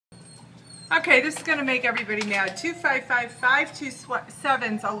Okay, this is going to make everybody mad.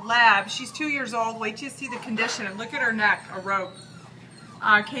 255527's a lab. She's 2 years old. Wait till you see the condition. And look at her neck, a rope.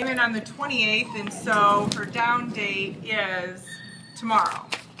 Came in on the 28th, and so her down date is tomorrow.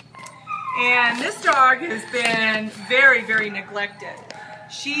 And this dog has been very, very neglected.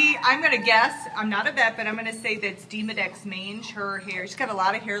 I'm going to guess, I'm not a vet, but I'm going to say that's Demodex mange, her hair. She's got a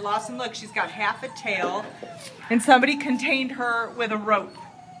lot of hair loss, and look, she's got half a tail, and somebody contained her with a rope.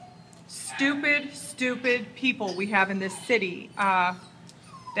 Stupid, stupid people we have in this city.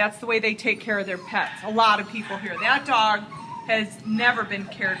 That's the way they take care of their pets. A lot of people here. That dog has never been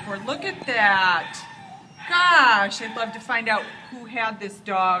cared for. Look at that. Gosh, I'd love to find out who had this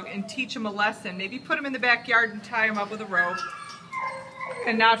dog and teach him a lesson. Maybe put him in the backyard and tie him up with a rope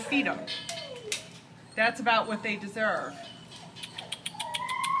and not feed him. That's about what they deserve.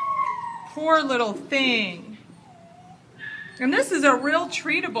 Poor little thing. And this is a real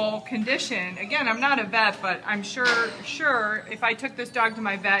treatable condition. Again, I'm not a vet, but I'm sure if I took this dog to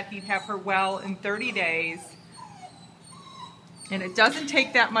my vet, he'd have her well in 30 days. And it doesn't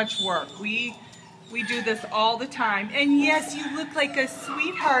take that much work. We do this all the time. And yes, you look like a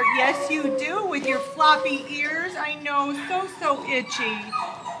sweetheart. Yes, you do, with your floppy ears. I know, so itchy.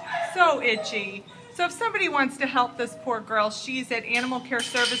 So itchy. So if somebody wants to help this poor girl, she's at Animal Care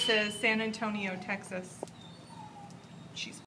Services, San Antonio, Texas. She's